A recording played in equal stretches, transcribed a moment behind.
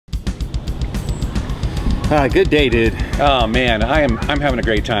Good day, dude. Oh man, I'm having a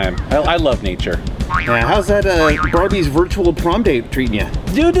great time. I love nature. Yeah, how's that Barbie's virtual prom date treating you?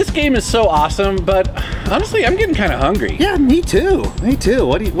 Dude, this game is so awesome, but honestly, I'm getting kind of hungry. Yeah, me too. Me too.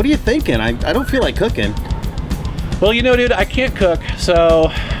 What are you thinking? I don't feel like cooking. Well, you know, dude, I can't cook, so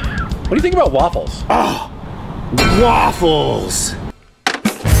what do you think about waffles? Oh, waffles!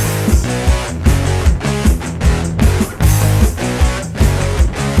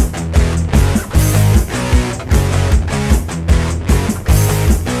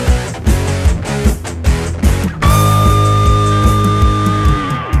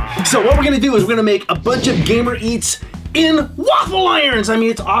 So what we're gonna do is we're gonna make a bunch of gamer eats in waffle irons. I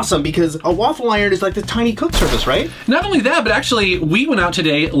mean, it's awesome because a waffle iron is like the tiny cook surface, right? Not only that, but actually we went out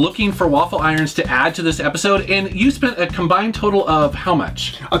today looking for waffle irons to add to this episode, and you spent a combined total of how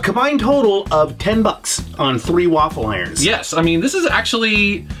much? A combined total of 10 bucks on 3 waffle irons. Yes, I mean, this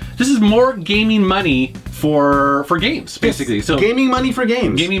is more gaming money for games, basically. Yes. So gaming money for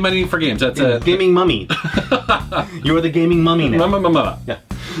games. Gaming money for games. That's a gaming mummy. You're the gaming mummy now. Yeah.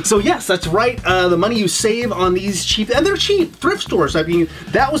 So yes, that's right. The money you save on these cheap, and they're cheap, thrift stores. I mean,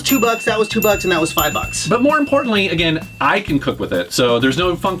 that was $2, that was $2, and that was $5. But more importantly, again, I can cook with it. So there's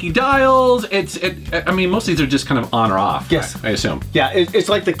no funky dials. I mean, most of these are just kind of on or off. Yes. I assume. Yeah, it's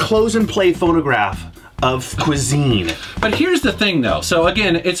like the close and play phonograph of cuisine. But here's the thing though. So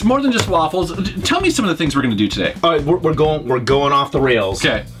again, it's more than just waffles. Tell me some of the things we're gonna do today. All right, we're going off the rails.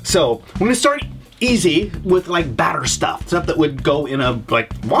 Okay. So we're gonna start easy with like batter stuff that would go in a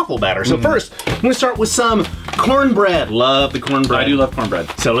like waffle batter. So first, I'm gonna start with some cornbread. Love the cornbread. I do love cornbread.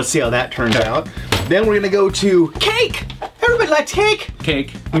 So let's see how that turns out. Then we're gonna go to cake. Everybody likes cake.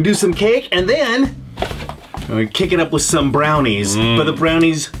 Cake. We'll do some cake, and then we're gonna kick it up with some brownies. But the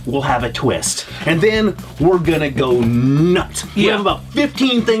brownies will have a twist. And then we're gonna go nuts. We have about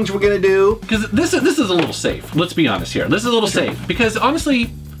 15 things we're gonna do. Because this is a little safe. Let's be honest here. This is a little safe. Because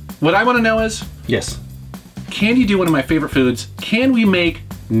honestly, what I want to know is, yes, can you do one of my favorite foods? Can we make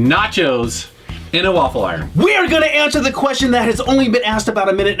nachos in a waffle iron? We are going to answer the question that has only been asked about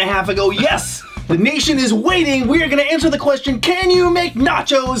a minute and a half ago. Yes, the nation is waiting. We are going to answer the question, can you make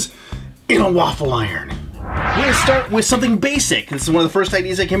nachos in a waffle iron? We're going to start with something basic. This is one of the first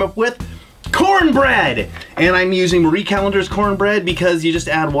ideas I came up with. Cornbread! And I'm using Marie Callender's cornbread because you just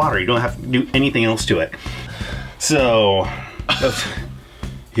add water. You don't have to do anything else to it. So,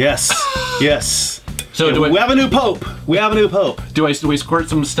 yes, yes. So yeah, we have a new pope. We have a new pope. Do we squirt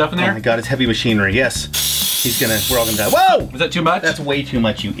some stuff in there? Oh my God, it's heavy machinery. Yes. We're all gonna die. Whoa! Is that too much? That's way too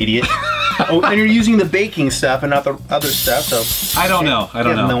much, you idiot. Oh, and you're using the baking stuff and not the other stuff, so. I don't know. I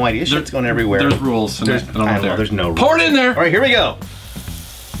don't know. No idea. Shit's going everywhere. There's rules. There's no rules. Pour it in there. All right, here we go.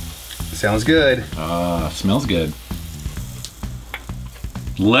 Sounds good. Smells good.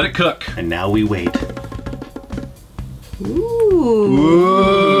 Let it cook. And now we wait. Ooh.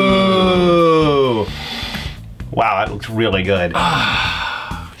 Ooh. Wow, that looks really good. Or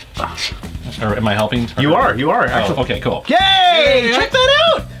am I helping? You are. Actually. Oh, okay, cool. Yay! Check that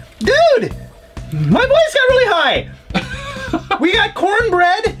out! Dude! My voice got really high! We got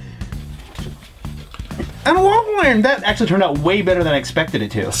cornbread and a waffle iron. That actually turned out way better than I expected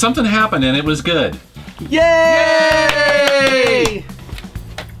it to. Something happened and it was good. Yay!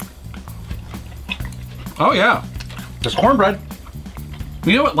 Oh yeah. Just cornbread.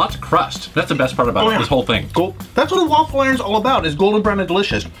 You know what? Lots of crust. That's the best part about this whole thing. Gold. That's what a waffle iron's all about, is golden brown and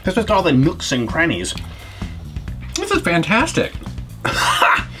delicious. That's just all the nooks and crannies. This is fantastic.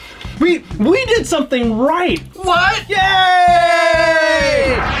 We did something right. What? Yay!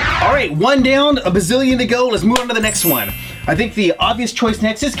 All right, one down, a bazillion to go. Let's move on to the next one. I think the obvious choice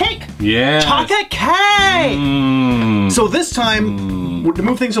next is cake. Yeah. Chocolate cake! So this time, to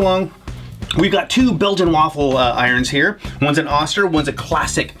move things along, we've got 2 Belgian waffle irons here. One's an Oster, one's a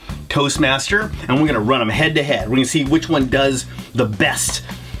classic Toastmaster, and we're gonna run them head to head. We're gonna see which one does the best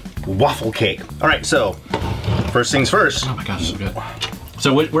waffle cake. All right, so first things first. Oh my gosh, so good.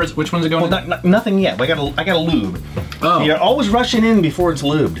 So which one's it going? Well, nothing yet. I gotta lube. Oh. You're always rushing in before it's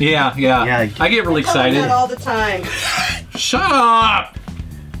lubed. Yeah. I get really excited. I that all the time. Shut up!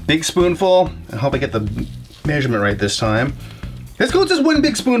 Big spoonful. I hope I get the measurement right this time. Let's go with just 1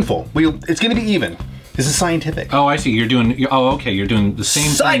 big spoonful. It's gonna be even. This is scientific. Oh, I see. You're doing the same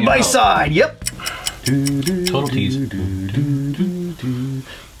side thing. by side. Yep. Total tease.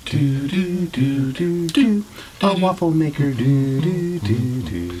 A waffle maker.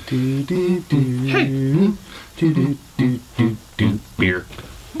 Hey. Beer.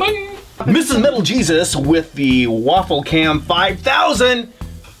 Bing. Mrs. Metal Jesus with the Waffle Cam 5000.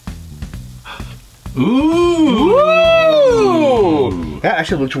 Ooh. That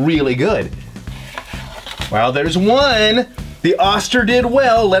actually looks really good. Well, there's one. The Oster did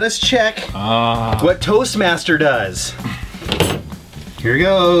well. Let us check what Toastmaster does. Here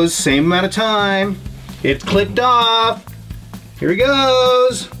goes. Same amount of time. It clicked off. Here he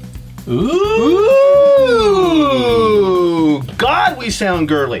goes. Ooh. God, we sound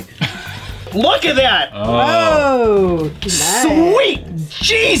girly. Look at that. Oh, nice. Sweet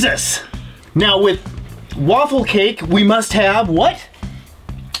Jesus. Now with waffle cake, we must have what?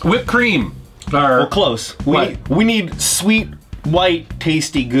 Whipped cream. Well, close. We need sweet, white,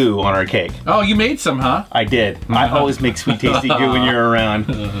 tasty goo on our cake. Oh, you made some, huh? I did. I always make sweet, tasty goo when you're around.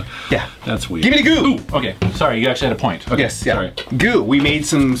 Yeah. That's weird. Give me the goo. Ooh, okay. Sorry, you actually had a point. Okay, Yes, yeah. Sorry. Goo. We made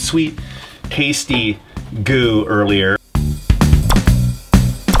some sweet, tasty goo earlier.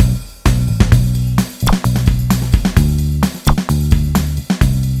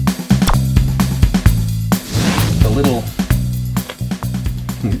 A little...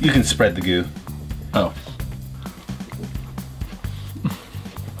 You can spread the goo. Oh.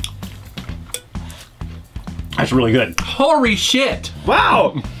 That's really good. Holy shit!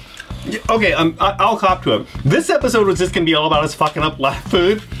 Wow! Okay, I'll cop to it. This episode was just gonna be all about us fucking up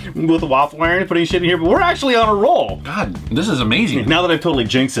food with a waffle iron and putting shit in here, but we're actually on a roll. God, this is amazing. Now that I've totally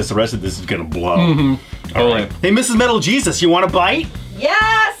jinxed this, the rest of this is gonna blow. Mm-hmm. All right. Hey, Mrs. Metal Jesus, you want a bite?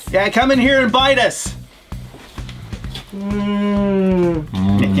 Yes! Yeah, come in here and bite us.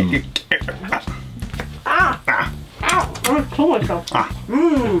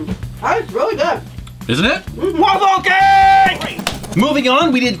 That's really good. Isn't it? Waffle cake! Moving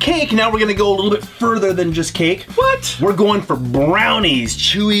on, we did cake. Now we're gonna go a little bit further than just cake. What? We're going for brownies,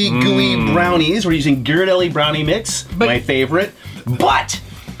 chewy, gooey brownies. We're using Ghirardelli brownie mix, my favorite. But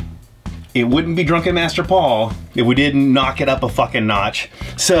it wouldn't be Drunken Master Paul if we didn't knock it up a fucking notch.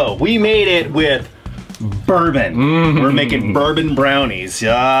 So we made it with bourbon. We're making bourbon brownies.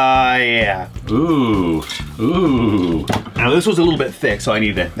 Yeah. Ooh. Ooh. Now this was a little bit thick, so I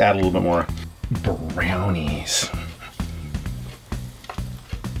need to add a little bit more. Brownies.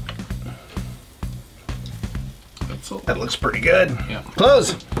 That looks pretty good. Yeah.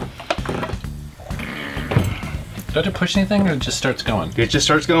 Close. Do I have to push anything or it just starts going? It just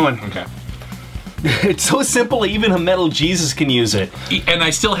starts going. Okay. It's so simple, even a metal Jesus can use it. And I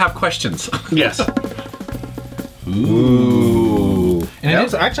still have questions. Yes. Ooh.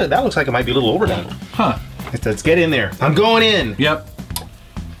 And Actually, that looks like it might be a little overdone. Huh. Let's get in there. I'm going in. Yep.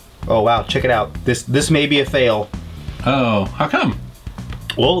 Oh wow, check it out. This may be a fail. Oh, how come?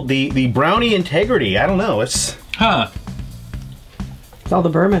 Well, the brownie integrity, I don't know. It's Huh. It's all the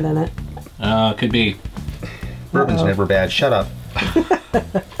bourbon in it. Could be. bourbon's never bad. Shut up.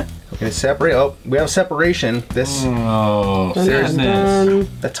 We're gonna separate. Oh, we have separation. This Oh, Dun, seriousness.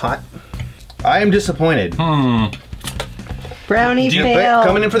 that's hot. I am disappointed. Brownie Do you- fail.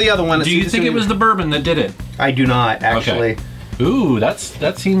 Coming in for the other one. Do you think it was the bourbon that did it? I do not actually. Okay. Ooh, that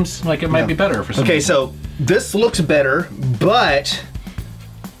seems like it might be better for some Okay, reason. so this looks better, but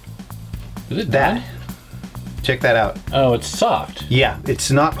Is it that. done? Check that out. Oh, it's soft. Yeah,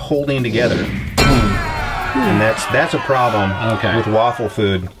 it's not holding together. And that's a problem Okay. with waffle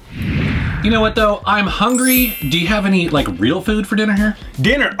food. You know what though? I'm hungry. Do you have any like real food for dinner here?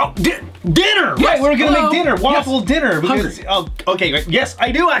 Dinner! Oh, dinner! Yes, Right, we're gonna hello. make dinner. Waffle Yes. dinner. Because, oh, okay, right. Yes,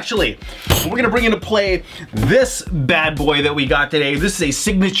 I do actually. We're gonna bring into play this bad boy that we got today. This is a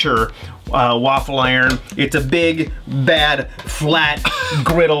signature waffle iron. It's a big, bad, flat,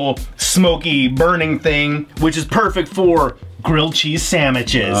 griddle, smoky, burning thing, which is perfect for grilled cheese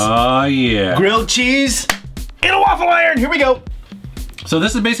sandwiches. Oh yeah. Grilled cheese in a waffle iron. Here we go. So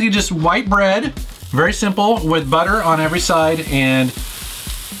this is basically just white bread, very simple, with butter on every side and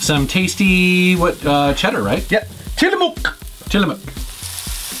some tasty cheddar, right? Yep. Tillamook. Tillamook.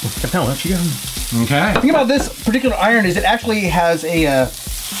 No, don't you? Okay. The thing about this particular iron is it actually has a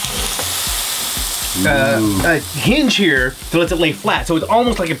hinge here that lets it lay flat, so it's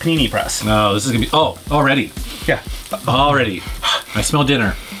almost like a panini press. No, this is gonna be. Oh, already. Yeah. Already. I smell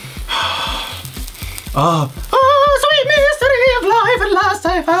dinner. Oh, sweet mystery of life, at last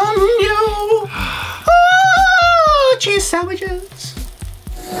I found you. Oh, cheese sandwiches.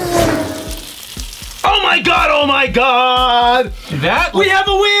 Oh my god, oh my god! That We have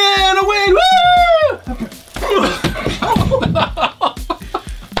a win,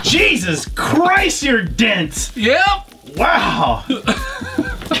 Woo! Jesus Christ, you're dense! Yep. Wow!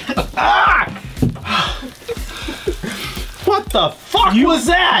 Ah! What the fuck was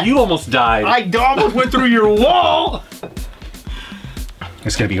that? You almost died. I almost went through your wall!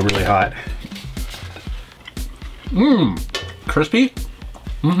 It's gonna be really hot. Crispy.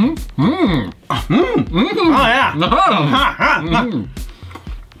 Oh yeah!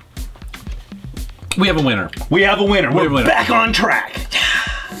 We have a winner. We have a winner. We're have a winner. back on track.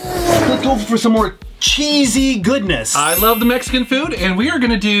 Let's go for some more cheesy goodness. I love the Mexican food, and we are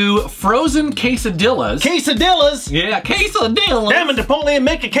gonna do frozen quesadillas. Quesadillas. Yeah, quesadillas. Damn it, Napoleon,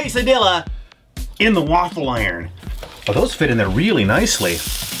 make a quesadilla in the waffle iron. Oh, those fit in there really nicely.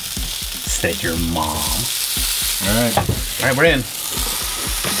 Steak your mom. All right. All right, we're in.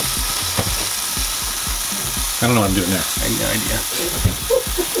 I don't know what I'm doing there. I have no idea.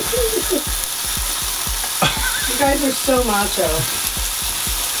 You guys are so macho.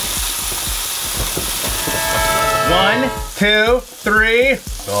 1, 2, 3.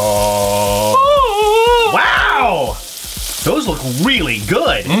 Oh. Wow! Those look really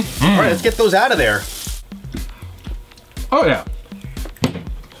good. All right, let's get those out of there. Oh yeah.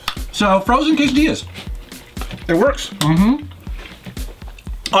 So frozen quesadillas. It works.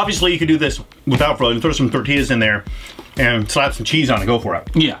 Obviously, you could do this without frozen. Throw some tortillas in there and slap some cheese on it. Go for it.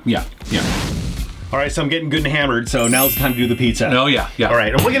 Yeah. All right, so I'm getting good and hammered, so now's the time to do the pizza. Oh yeah. All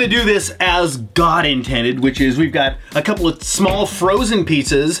right, and we're gonna do this as God intended, which is we've got a couple of small frozen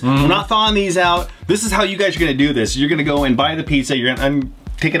pizzas. We're not thawing these out. This is how you guys are gonna do this. You're gonna go and buy the pizza. You're gonna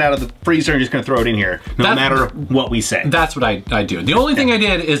take it out of the freezer and just gonna throw it in here, no matter what we say. That's what I do. The only thing I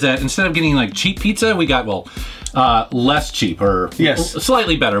did is that instead of getting like cheap pizza, we got less cheap or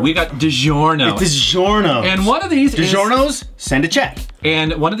slightly better. We got DiGiorno. DiGiorno. And one of these DiGiorno's, send a check.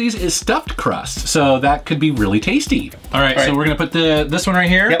 And one of these is stuffed crust, so that could be really tasty. All right, so we're gonna put this one right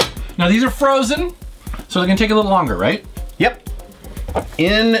here. Yep. Now these are frozen, so they're gonna take a little longer, right? Yep.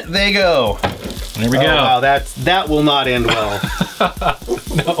 In they go. There we go. Wow, that will not end well.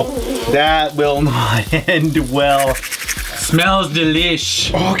 No. That will not end well. Smells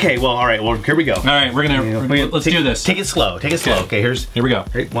delish. Okay, well, all right, well, here we go. All right, let's do this. Take it slow. Take it slow. Okay, here we go.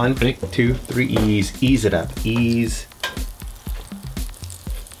 Right, 1, 2, 3, ease. Ease it up. Ease.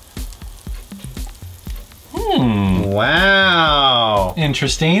 Wow.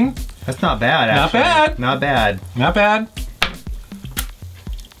 Interesting. That's not bad, Not actually. bad. Not bad. Not bad.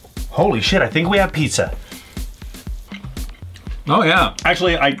 Holy shit, I think we have pizza. Oh yeah.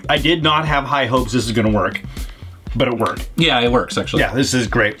 Actually, I did not have high hopes this is gonna work, but it worked. Yeah, it works actually. Yeah, this is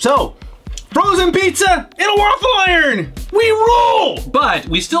great. So, frozen pizza in a waffle iron! We rule! But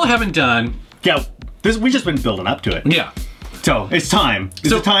we still haven't done... Yeah, we've just been building up to it. Yeah. So, it's time.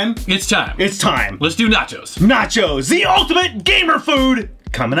 Is it time? It's time. It's time. Let's do nachos. Nachos, the ultimate gamer food,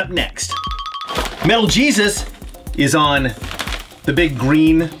 coming up next. Metal Jesus is on the big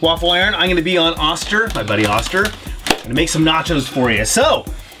green waffle iron. I'm gonna be on Oster, my buddy Oster. I'm gonna make some nachos for you. So,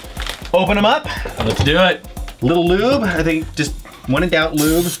 open them up. Let's do it. Little lube, I think just when in doubt,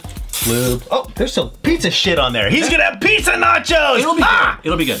 lube. Lube. Oh, there's some pizza shit on there. He's gonna have pizza nachos! It'll be good.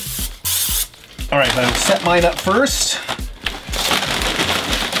 It'll be good. All right, I'll set mine up first.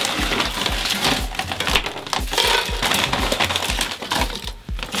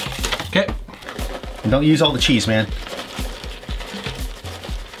 Okay. And don't use all the cheese, man.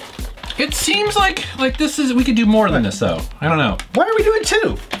 It seems like this is, we could do more than this though. I don't know. Why are we doing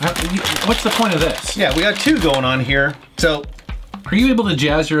 2? What's the point of this? Yeah, we got 2 going on here. So, are you able to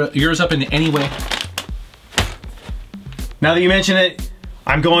jazz yours up in any way? now that you mention it,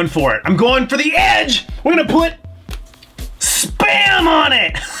 I'm going for it. I'm going for the edge. We're gonna put Spam on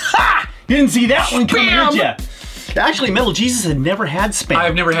it. Ha! You didn't see that one coming, did ya? Actually, Metal Jesus had never had Spam.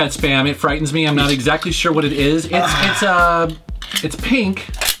 I've never had Spam. It frightens me. I'm not exactly sure what it is. It's pink.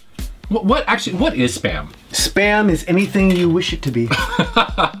 What actually? What is Spam? Spam is anything you wish it to be.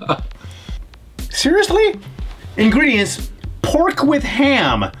 Seriously? Ingredients: pork with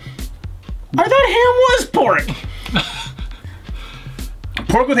ham. I thought ham was pork.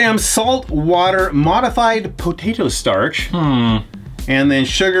 Pork with ham, salt, water, modified potato starch, and then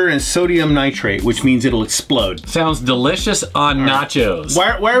sugar and sodium nitrate, which means it'll explode. Sounds delicious on nachos.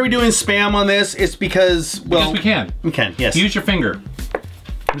 Why are we doing Spam on this? It's because, well... Because we can. We can, yes. Use your finger.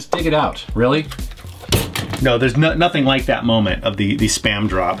 Just dig it out. Really? No, there's nothing like that moment of the Spam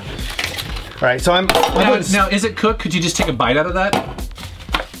drop. All right, so I'm now, is it cooked? Could you just take a bite out of that?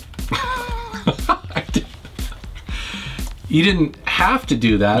 You didn't have to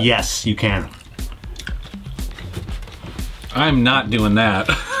do that. Yes, you can. I'm not doing that.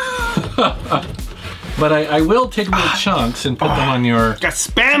 But I will take little chunks and put them on your... Got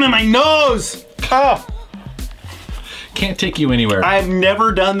Spam in my nose! Oh! Can't take you anywhere. I've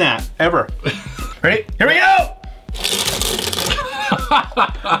never done that, ever. Ready? Here we go!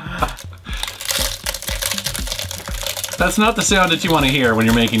 That's not the sound that you want to hear when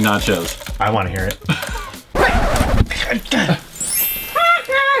you're making nachos. I want to hear it.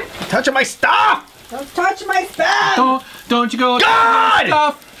 Touching my stuff! Don't touch my stuff! Don't you go God! touching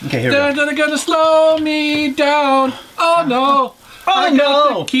my stuff! Okay, here we go. They're gonna slow me down. Oh no. Oh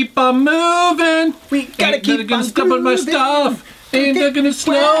no. Keep on moving. We gotta keep They're gonna on step on my grooving. stuff. And they're gonna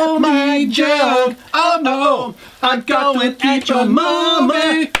slow me down. Oh no. I'm going at your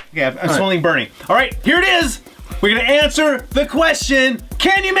mama. Okay, I'm slowly burning. All right, here it is. We're gonna answer the question,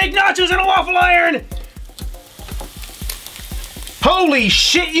 can you make nachos in a waffle iron? Holy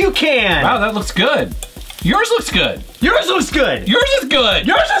shit, you can. Wow, that looks good. Yours looks good. Yours looks good. Yours is good.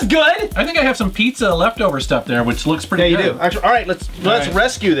 Yours is good. I think I have some pizza leftover stuff there, which looks pretty good. Yeah, you do. Actually, all right, let's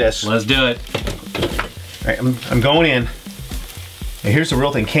rescue this. Let's do it. All right, I'm going in. And here's the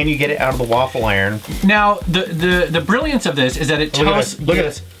real thing. Can you get it out of the waffle iron? Now, the brilliance of this is that it toasts. Look at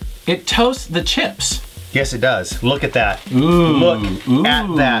this. It toasts the chips. Yes, it does. Look at that. Ooh. Look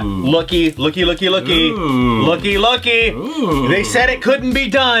at that. Looky, looky, looky, looky. Ooh. Looky, looky. Ooh. They said it couldn't be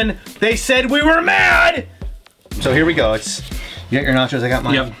done. They said we were mad. So here we go. You got your nachos, I got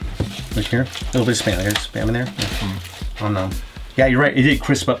mine. Yep. Look here. A little bit of spam. There's spam in there. Oh no. Yeah, you're right. It did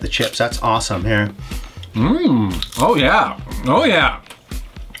crisp up the chips. That's awesome. Here. Mmm. Oh yeah. Oh yeah.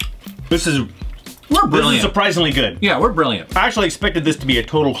 We're brilliant. This is surprisingly good. Yeah, we're brilliant. I actually expected this to be a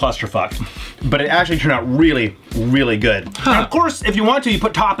total clusterfuck, but it actually turned out really, really good. Huh. And of course, if you want to, you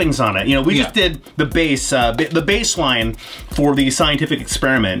put toppings on it. You know, we just did the baseline for the scientific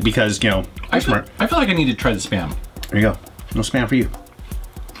experiment because, you know, I feel like I need to try the spam. There you go. No spam for you.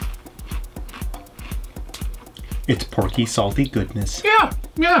 It's porky, salty goodness. Yeah,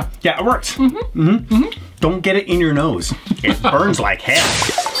 yeah. Yeah, it works. Don't get it in your nose. It burns like hell.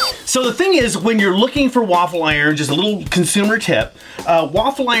 So the thing is, when you're looking for waffle irons, just a little consumer tip,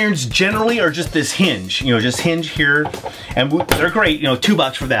 waffle irons generally are just this hinge, you know, just hinge here, and they're great, you know,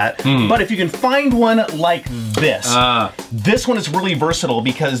 $2 for that. But if you can find one like this, this one is really versatile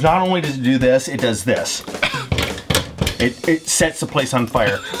because not only does it do this, it does this. It sets the place on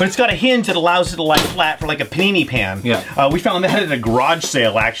fire. But it's got a hinge that allows it to lie flat for like a panini pan. Yeah. We found that at a garage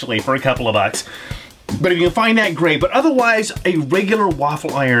sale actually for a couple of bucks. But if you can find that, great. But otherwise, a regular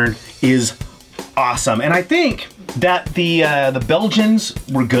waffle iron is awesome. And I think that the Belgians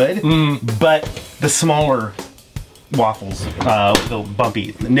were good, but the smaller waffles, the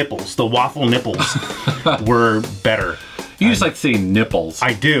waffle nipples were better. You just like saying nipples.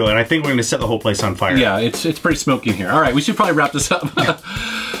 I do, and I think we're gonna set the whole place on fire. Yeah, it's pretty smoky in here. All right, we should probably wrap this up.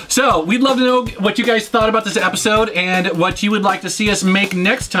 So, we'd love to know what you guys thought about this episode and what you would like to see us make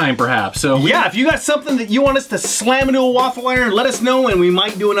next time, perhaps. So yeah, if you got something that you want us to slam into a waffle iron, let us know, and we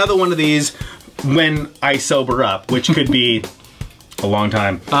might do another one of these when I sober up, which could be a long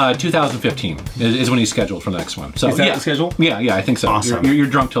time. 2015 is when he's scheduled for the next one. So is that the schedule? Yeah, I think so. Awesome. You're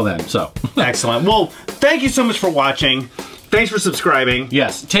drunk till then, so. Excellent. Well, thank you so much for watching. Thanks for subscribing.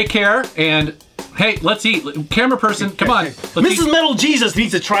 Yes, take care, and hey, let's eat. Camera person, come on. Mrs. Metal Jesus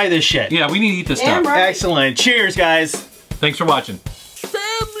needs to try this shit. Yeah, we need to eat this stuff. Right. Excellent. Cheers, guys. Thanks for watching.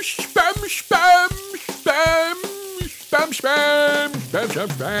 Spam, spam, spam, spam, spam, spam, spam, spam,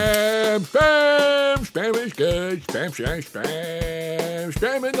 spam, spam, spam is good. Spam, spam, spam,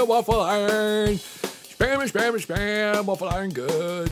 spam in the waffle iron. Spam, spam, spam, waffle iron good.